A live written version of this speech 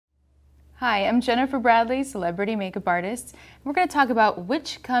Hi, I'm Jennifer Bradley, celebrity makeup artist. We're going to talk about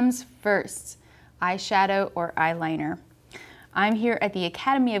which comes first, eyeshadow or eyeliner. I'm here at the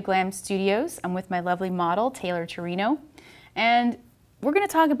Academy of Glam Studios. I'm with my lovely model, Taylor Torino, and we're going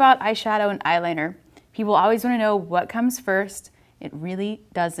to talk about eyeshadow and eyeliner. People always want to know what comes first. It really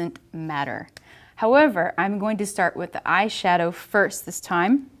doesn't matter. However, I'm going to start with the eyeshadow first this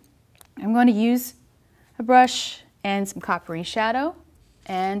time. I'm going to use a brush and some coppery shadow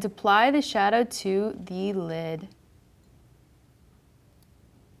and apply the shadow to the lid.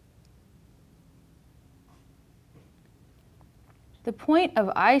 The point of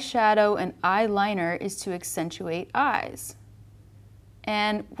eyeshadow and eyeliner is to accentuate eyes.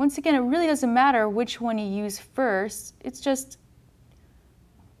 And once again, it really doesn't matter which one you use first, it's just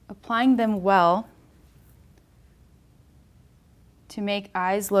applying them well to make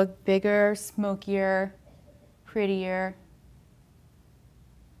eyes look bigger, smokier, prettier.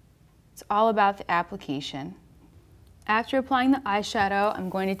 It's all about the application. After applying the eyeshadow, I'm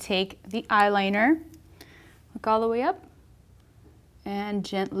going to take the eyeliner, look all the way up, and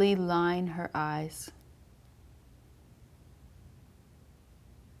gently line her eyes.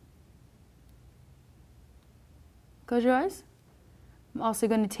 Close your eyes. I'm also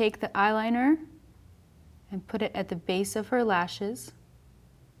going to take the eyeliner and put it at the base of her lashes,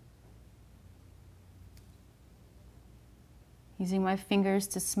 using my fingers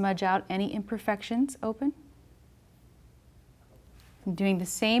to smudge out any imperfections open. I'm doing the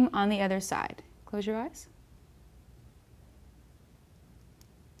same on the other side. Close your eyes.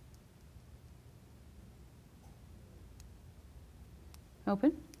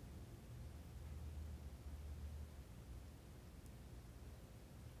 Open.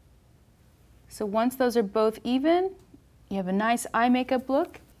 So once those are both even, you have a nice eye makeup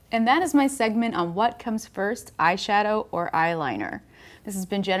look. And that is my segment on what comes first, eyeshadow or eyeliner. This has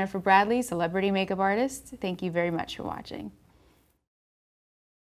been Jennifer Bradley, celebrity makeup artist. Thank you very much for watching.